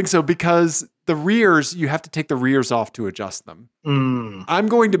 I don't think so because the rears, you have to take the rears off to adjust them. I'm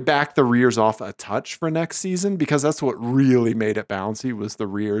going to back the rears off a touch for next season because that's what really made it bouncy was the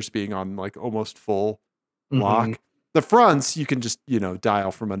rears being on like almost full lock. Mm-hmm. The fronts, you can just, dial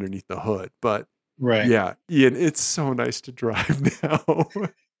from underneath the hood. But yeah, Ian, it's so nice to drive now.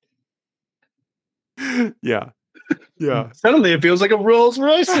 Yeah. Suddenly it feels like a Rolls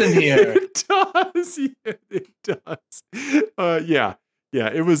Royce in here. It does. Yeah, it does. Yeah.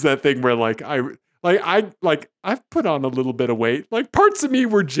 It was that thing where I've put on a little bit of weight. Like parts of me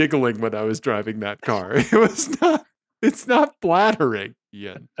were jiggling when I was driving that car. It's not flattering,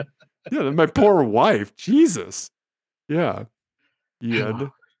 Ian. Yeah, my poor wife. Jesus. Yeah.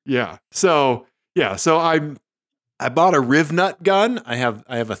 Ian. Yeah. So I bought a riv nut gun. I have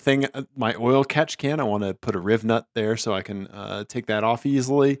a thing, my oil catch can. I want to put a riv nut there so I can take that off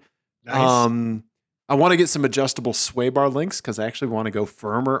easily. Nice. I want to get some adjustable sway bar links because I actually want to go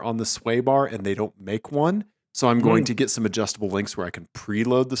firmer on the sway bar and they don't make one. So I'm going to get some adjustable links where I can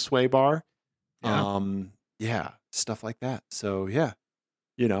preload the sway bar. Stuff like that. So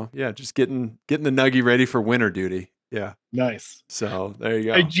just getting the Nuggie ready for winter duty. Yeah. Nice. So there you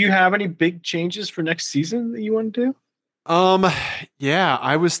go. Do you have any big changes for next season that you want to do?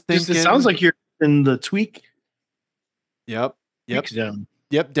 I was thinking. It sounds like you're in the tweak. Yep. Tweak zone.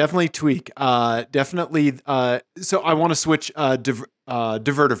 Yep. Definitely tweak. Definitely. So I want to switch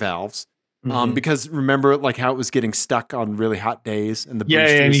diverter valves. Because remember like how it was getting stuck on really hot days and the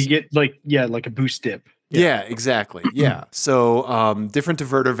boosters. And you get like a boost dip. Yeah, exactly. Yeah. So different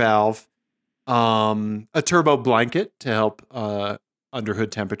diverter valve. A turbo blanket to help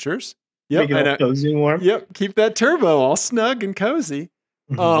underhood temperatures. Yep, make it cozy and warm. Yep, keep that turbo all snug and cozy.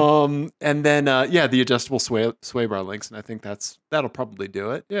 And then the adjustable sway bar links, and I think that'll probably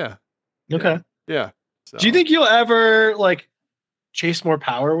do it. Yeah. Okay. Yeah. So. Do you think you'll ever chase more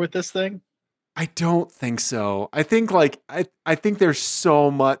power with this thing? I don't think so. I think I think there's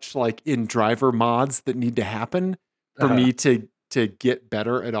so much in driver mods that need to happen for me to get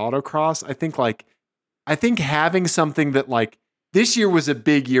better at autocross. I think having something that this year was a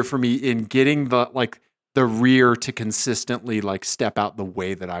big year for me in getting the the rear to consistently like step out the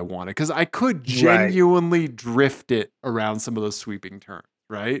way that I want it. Cause I could genuinely drift it around some of those sweeping turns,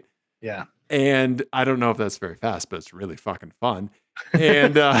 right? Yeah. And I don't know if that's very fast, but it's really fucking fun.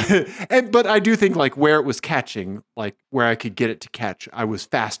 And but I do think like where it was catching, like where I could get it to catch, I was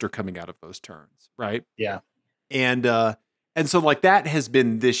faster coming out of those turns, right? Yeah. And so like that has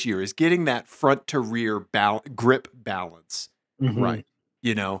been this year, is getting that front to rear grip balance, right?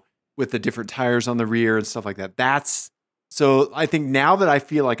 You know, with the different tires on the rear and stuff like that. So I think now that I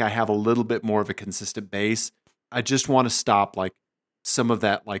feel like I have a little bit more of a consistent base, I just want to stop like some of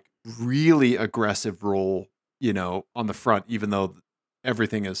that like really aggressive roll, you know, on the front, even though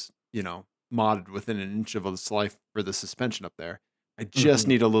everything is, you know, modded within an inch of its life for the suspension up there. I just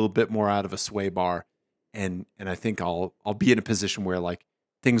need a little bit more out of a sway bar. And I think I'll be in a position where like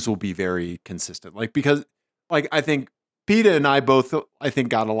things will be very consistent. Like, because like, I think PETA and I both, I think,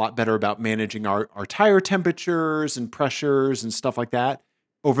 got a lot better about managing our tire temperatures and pressures and stuff like that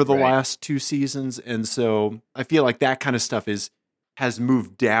over the last 2 seasons. And so I feel like that kind of stuff has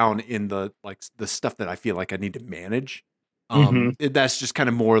moved down in the stuff that I feel like I need to manage. That's just kind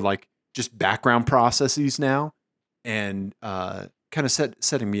of more like just background processes now, and kind of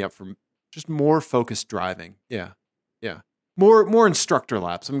setting me up for just more focused driving. Yeah. More instructor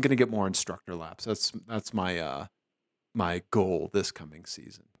laps. I'm gonna get more instructor laps. That's my my goal this coming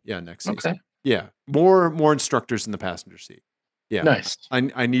season. Yeah, next season. Okay. Yeah, more instructors in the passenger seat. Yeah, nice.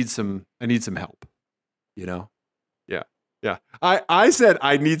 I need some help. You know. Yeah. I said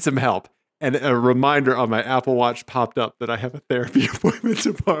I need some help. And a reminder on my Apple Watch popped up that I have a therapy appointment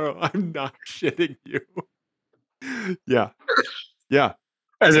tomorrow. I'm not shitting you. Yeah.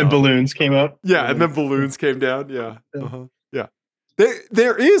 As in balloons came up. Yeah, and then balloons came down. Yeah. Yeah.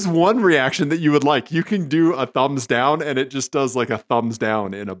 There is one reaction that you would like. You can do a thumbs down, and it just does like a thumbs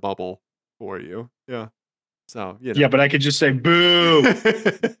down in a bubble for you. Yeah. So, you know. Yeah, but I could just say boo.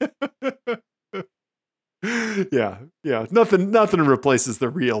 Yeah. Nothing replaces the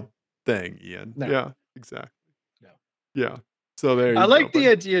real thing, Ian. No. Yeah, exactly. No. Yeah. So there you go. I like the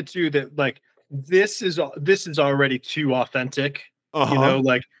idea too that like this is already too authentic. You know,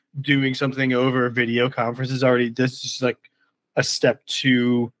 like doing something over a video conference is already, this is like a step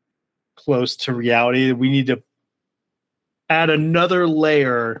too close to reality. We need to add another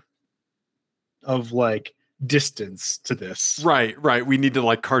layer of like distance to this. Right. We need to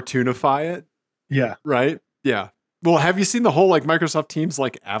like cartoonify it. Yeah. Right. Yeah. Well, have you seen the whole like Microsoft Teams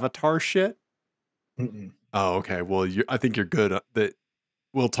like avatar shit? Oh, okay. Well, I think you're good. That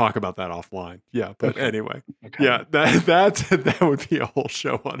we'll talk about that offline. Yeah. But anyway, yeah, that would be a whole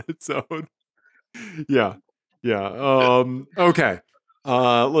show on its own. Yeah. Okay.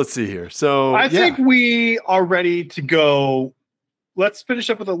 Let's see here. So I think we are ready to go. Let's finish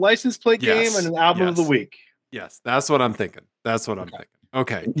up with a license plate game and an album of the week. Yes, that's what I'm thinking.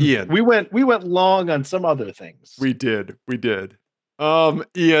 Okay, Ian. We went long on some other things. We did.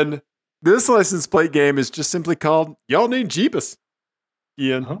 Ian, this license plate game is just simply called Y'all Need Jeebus.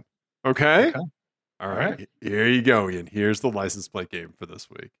 Ian. Okay? All right. Here you go, Ian. Here's the license plate game for this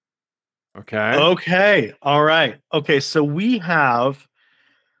week. Okay. All right. Okay, so we have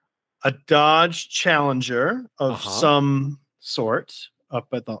a Dodge Challenger of some sort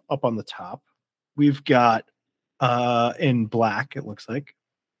up on the top. We've got in black, it looks like.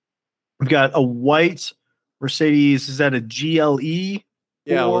 We've got a white Mercedes. Is that a GLE?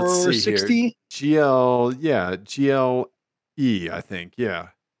 Yeah, let's see 60? Here. GLE, I think. Yeah.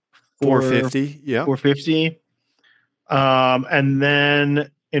 450. Yeah. 450. And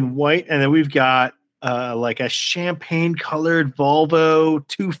then in white, and then we've got like a champagne colored Volvo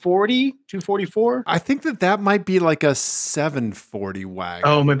 244. I think that might be like a 740 wagon.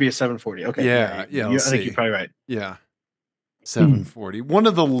 Oh, maybe a 740. Okay. Yeah. I think you're probably right. Yeah. 740. One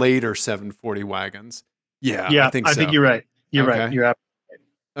of the later 740 wagons. Yeah. I think you're right. You're right. You're absolutely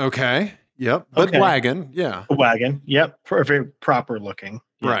right. Okay. Yep. But wagon. Yeah. A wagon. Yep. Very proper looking.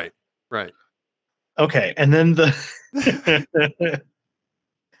 Yeah. Right. Okay. And then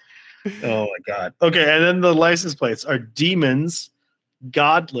oh my God. Okay. And then the license plates are Demons,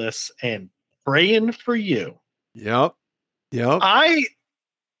 Godless, and Praying for You. Yep. I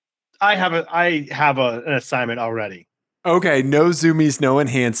have an assignment already. Okay. No zoomies, no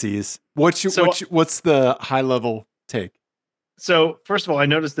enhancies. What's the high level take? So first of all, I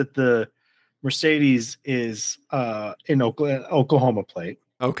noticed that the Mercedes is in Oklahoma plate.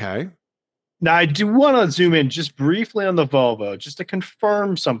 Okay. Now I do want to zoom in just briefly on the Volvo, just to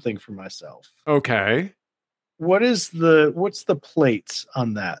confirm something for myself. Okay. What's the plates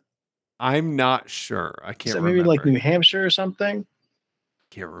on that? I'm not sure. I can't remember. Maybe like New Hampshire or something?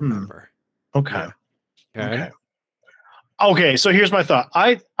 Can't remember. Okay. Okay, so here's my thought.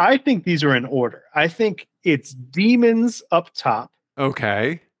 I think these are in order. I think it's Demons up top.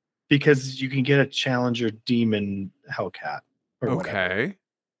 Okay. Because you can get a Challenger Demon Hellcat or whatever.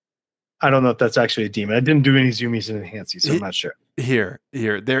 I don't know if that's actually a demon. I didn't do any zoomies and enhancies, so I'm not sure. Here.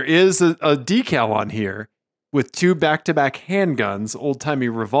 There is a decal on here with 2 back-to-back handguns, old-timey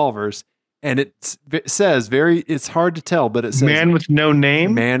revolvers, and it says it's hard to tell, but it says Man with no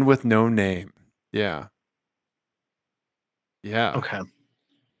name? Man with no name. Yeah. Yeah. Okay.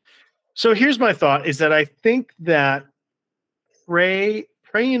 So here's my thought is that I think that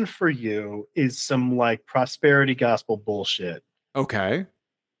praying for you is some like prosperity gospel bullshit. Okay.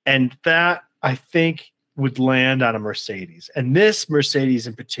 And that I think would land on a Mercedes. And this Mercedes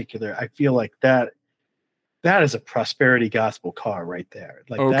in particular, I feel like that is a prosperity gospel car right there.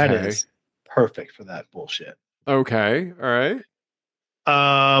 Like that is perfect for that bullshit. Okay. All right.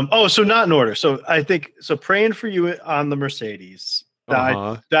 So not in order. So I think praying for you on the Mercedes.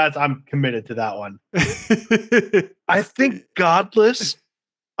 I'm committed to that one. I think Godless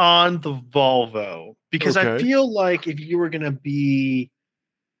on the Volvo because I feel like if you were gonna be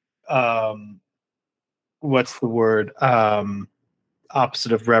what's the word?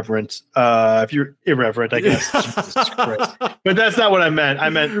 Opposite of reverent. If you're irreverent, I guess. Jesus Christ. But that's not what I meant. I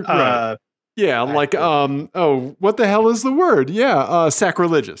meant yeah, like what the hell is the word? Yeah,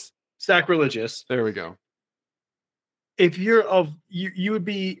 sacrilegious. Sacrilegious. There we go. If you're you would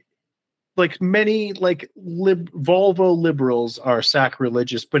be like many like Volvo liberals are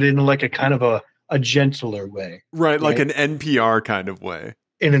sacrilegious, but in like a kind of a gentler way. Right, like an NPR kind of way.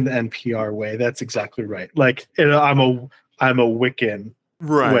 In an NPR way. That's exactly right. Like I'm a Wiccan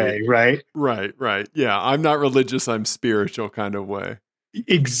way, right? Right. Yeah, I'm not religious, I'm spiritual kind of way.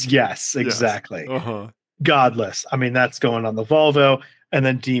 Yes, exactly. Yes. Godless. I mean, that's going on the Volvo. And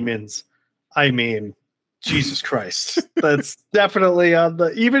then Demons. I mean, Jesus Christ. That's definitely on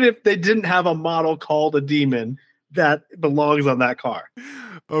the, even if they didn't have a model called a Demon, that belongs on that car.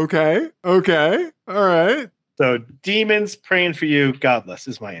 Okay. All right. So Demons, praying for you, Godless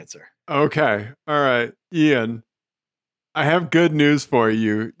is my answer. Okay. All right. Ian, I have good news for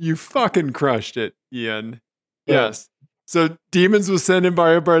you. You fucking crushed it, Ian. Yes. So Demons was sent in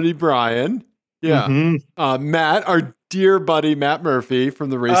by our buddy Brian. Yeah. Mm-hmm. Matt, our dear buddy Matt Murphy from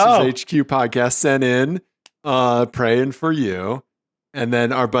the Races HQ podcast sent in praying for you. And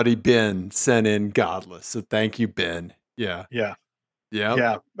then our buddy Ben sent in Godless. So thank you, Ben. Yeah.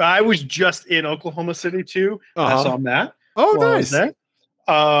 I was just in Oklahoma City too. I saw Matt. Oh, nice.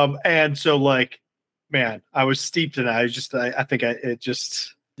 And so like, man, I was steeped in it. I think I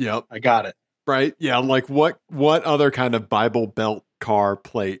got it. Right. Yeah. Like what other kind of Bible Belt car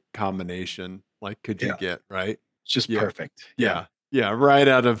plate combination like could you get? Right. It's just perfect. Yeah. Right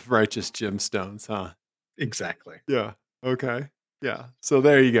out of Righteous Gemstones, huh? Exactly. Yeah. Okay. Yeah. So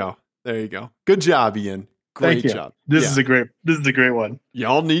there you go. Good job, Ian. Great job. This is a great one.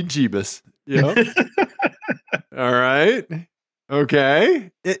 Y'all need Jeebus. Yeah. All right.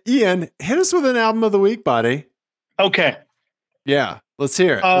 Okay. Ian, hit us with an album of the week, buddy. Okay. Yeah. Let's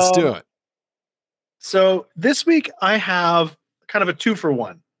hear it. Let's do it. So this week I have kind of a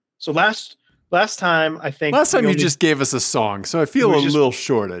 2-for-1. So last time I think you just gave us a song, so I feel a little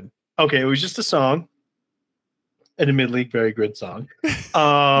shorted. Okay, it was just a song. An admittedly very good song.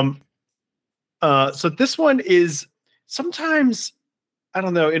 So this one is sometimes, I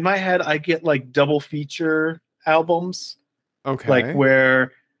don't know, in my head I get like double feature albums. Okay. Like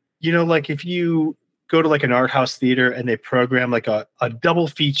where, like if you go to like an art house theater and they program like a double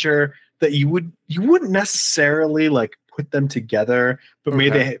feature that you wouldn't necessarily like put them together, but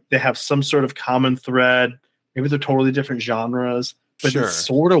maybe they have some sort of common thread. Maybe they're totally different genres, but it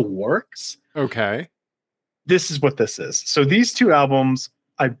sort of works. Okay. This is what this is. So these two albums,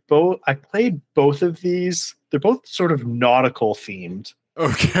 I played both of these. They're both sort of nautical themed.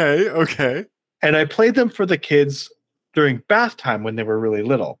 Okay. And I played them for the kids during bath time when they were really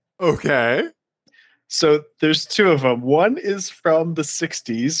little. Okay. So there's two of them. One is from the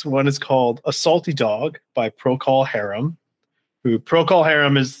 60s. One is called A Salty Dog by Procol Harum. Procol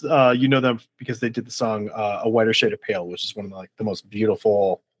Harum is, them because they did the song A Whiter Shade of Pale, which is one of the most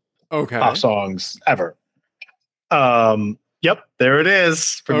beautiful pop songs ever. Yep, there it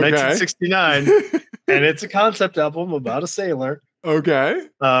is from 1969. And it's a concept album about a sailor. Okay.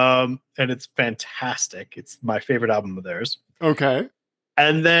 And it's fantastic. It's my favorite album of theirs. Okay.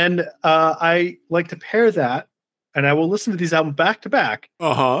 And then I like to pair that, and I will listen to these albums back to back.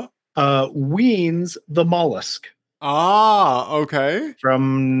 Ween's The Mollusk. Ah, okay.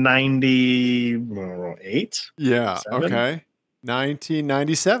 From 98. Yeah. 7? Okay.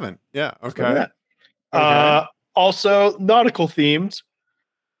 1997. Yeah. Okay. Okay. Also nautical themed.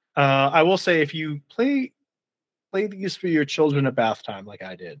 I will say if you play these for your children at bath time like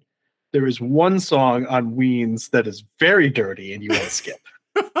I did, there is one song on Weens that is very dirty and you want to skip.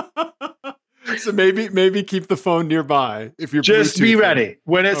 So maybe keep the phone nearby if you're just Bluetoothing. Be ready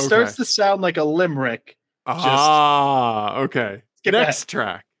when it starts to sound like a limerick. Okay. Next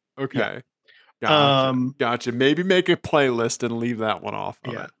track. Okay. Yeah. Gotcha. Maybe make a playlist and leave that one off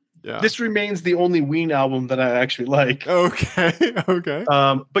of it. Yeah. This remains the only Ween album that I actually like. Okay.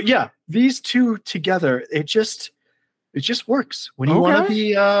 But yeah, these two together, it just works. When you want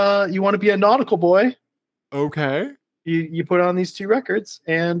to be a nautical boy. Okay. You put on these two records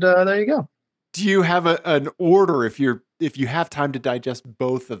and there you go. Do you have an order if you have time to digest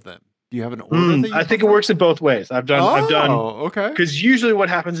both of them? Do you have an order? I think it works in both ways. I've done. Okay. Because usually what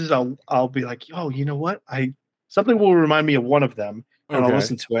happens is I'll be like, oh, you know what? Something will remind me of one of them, and I'll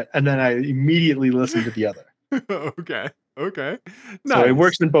listen to it, and then I immediately listen to the other. Okay. Nice. So it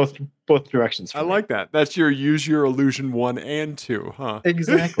works in both directions. I like that. That's your use your illusion 1 and 2, huh?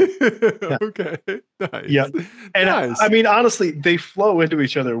 Exactly. Yeah. Okay. Nice. Yeah. And I mean, honestly, they flow into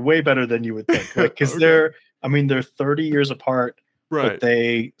each other way better than you would think. Because they're 30 years apart, but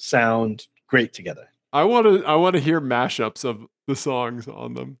they sound great together. I want to hear mashups of the songs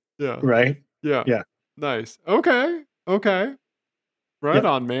on them. Yeah. Right. Yeah. Nice. Okay. Right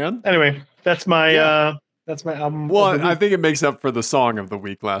on, man. Anyway, that's my album. Well, I think it makes up for the song of the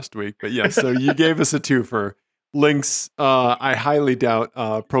week last week. But yes, so you gave us a 2 for links. I highly doubt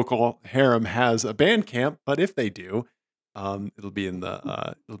Procol Harum has a Bandcamp, but if they do, it'll be in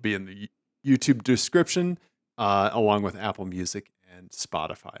the YouTube description, along with Apple Music and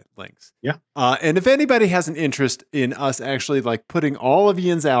Spotify links. Yeah. And if anybody has an interest in us actually like putting all of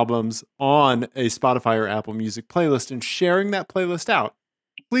Ian's albums on a Spotify or Apple Music playlist and sharing that playlist out,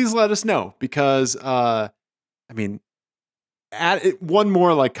 please let us know, because add it, one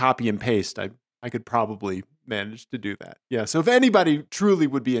more like copy and paste, I could probably manage to do that. Yeah. So if anybody truly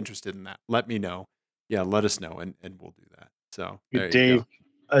would be interested in that, let me know. Yeah, let us know and we'll do that. So Dave,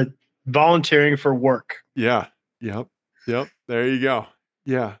 volunteering for work. Yeah. Yep. There you go.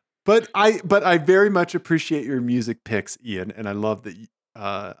 Yeah. But I very much appreciate your music picks, Ian, and I love that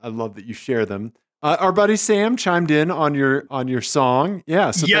you share them. Our buddy Sam chimed in on your song.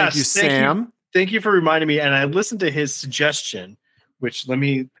 Yeah. So thank you, Sam. Thank you for reminding me. And I listened to his suggestion, which let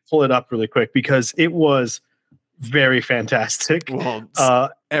me pull it up really quick because it was very fantastic. Well,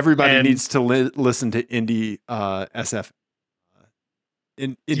 everybody needs to listen to Indie SF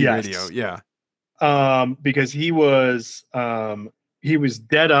in Indie Radio. Yeah. Because he was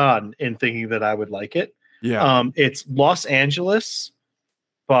dead on in thinking that I would like it. Yeah. It's Los Angeles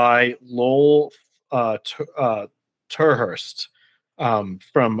by Lowell Turhurst from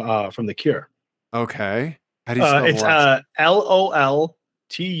The Cure. Okay. How do you spell it's LOLTU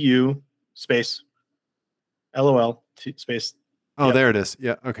space LOL space. Oh, yep. There it is.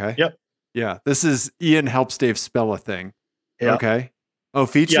 Yeah. Okay. Yep. Yeah. This is Ian helps Dave spell a thing. Yep. Okay. Oh,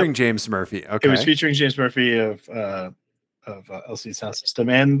 featuring James Murphy. Okay. It was featuring James Murphy of LC Sound System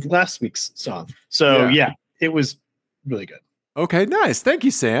and last week's song. So yeah, it was really good. Okay, nice. Thank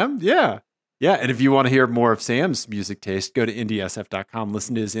you, Sam. Yeah. Yeah. And if you want to hear more of Sam's music taste, go to indiesf.com,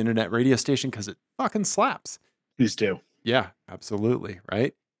 listen to his internet radio station because it fucking slaps. Please do. Yeah, absolutely.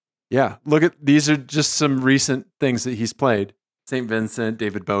 Right. Yeah. Look at these are just some recent things that he's played. St. Vincent,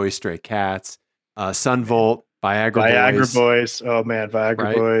 David Bowie, Stray Cats, Sunvolt, Viagra Boys. Oh man,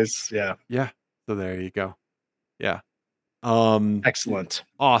 Viagra Boys. Yeah. Yeah. So there you go. Yeah. Excellent.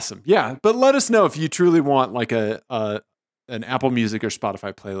 Awesome. Yeah. But let us know if you truly want like an Apple Music or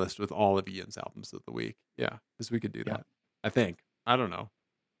Spotify playlist with all of Ian's albums of the week. Yeah. Because we could do that. I think. I don't know.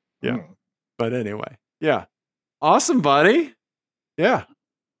 Yeah. But anyway. Yeah. Awesome, buddy. Yeah.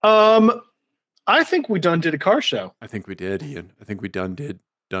 I think we done did a car show. I think we did, Ian. I think we done did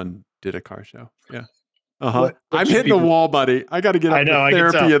a car show. Yeah. Uh-huh. I'm hitting a wall, buddy. I got to get up for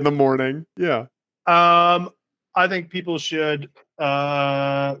therapy in the morning. Yeah. I think people should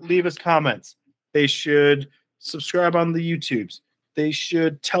leave us comments. They should subscribe on the YouTubes. They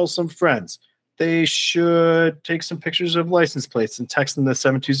should tell some friends. They should take some pictures of license plates and text them to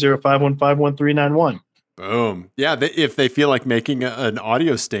 720-515-1391. Boom. Yeah. If they feel like making an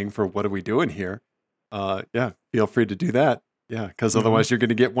audio sting for What Are We Doing Here? Yeah, feel free to do that. Yeah, because otherwise you're going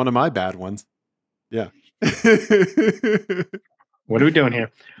to get one of my bad ones. Yeah. What are we doing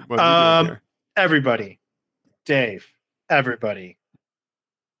here? Everybody, Dave, everybody,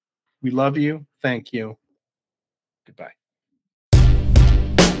 we love you. Thank you. Goodbye.